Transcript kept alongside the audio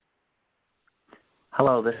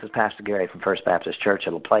Hello, this is Pastor Gary from First Baptist Church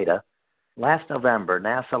at La Plata. Last November,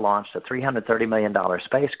 NASA launched a $330 million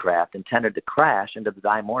spacecraft intended to crash into the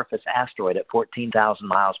Dimorphos asteroid at 14,000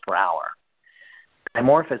 miles per hour.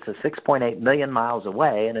 Dimorphos is 6.8 million miles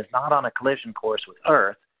away and is not on a collision course with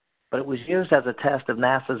Earth, but it was used as a test of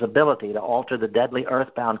NASA's ability to alter the deadly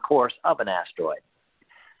Earthbound course of an asteroid.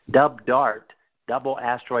 Dubbed DART, Double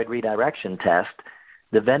Asteroid Redirection Test,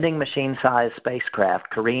 the vending machine-sized spacecraft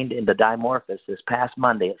careened into Dimorphos this past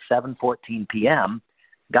Monday at 7:14 p.m.,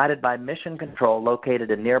 guided by Mission Control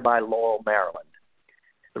located in nearby Laurel, Maryland.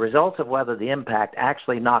 The results of whether the impact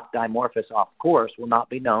actually knocked Dimorphos off course will not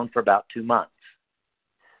be known for about 2 months.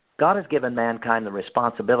 God has given mankind the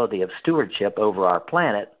responsibility of stewardship over our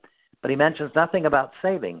planet, but he mentions nothing about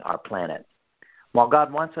saving our planet. While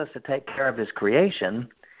God wants us to take care of his creation,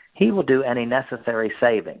 he will do any necessary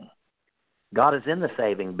saving. God is in the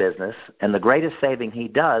saving business, and the greatest saving he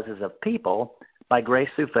does is of people by grace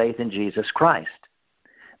through faith in Jesus Christ.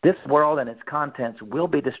 This world and its contents will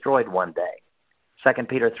be destroyed one day. 2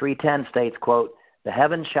 Peter 3:10 states, quote, "The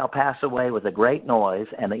heavens shall pass away with a great noise,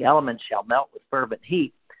 and the elements shall melt with fervent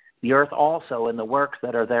heat. The earth also and the works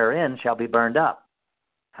that are therein shall be burned up."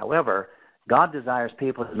 However, God desires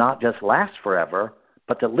people to not just last forever,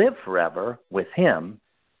 but to live forever with him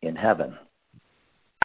in heaven.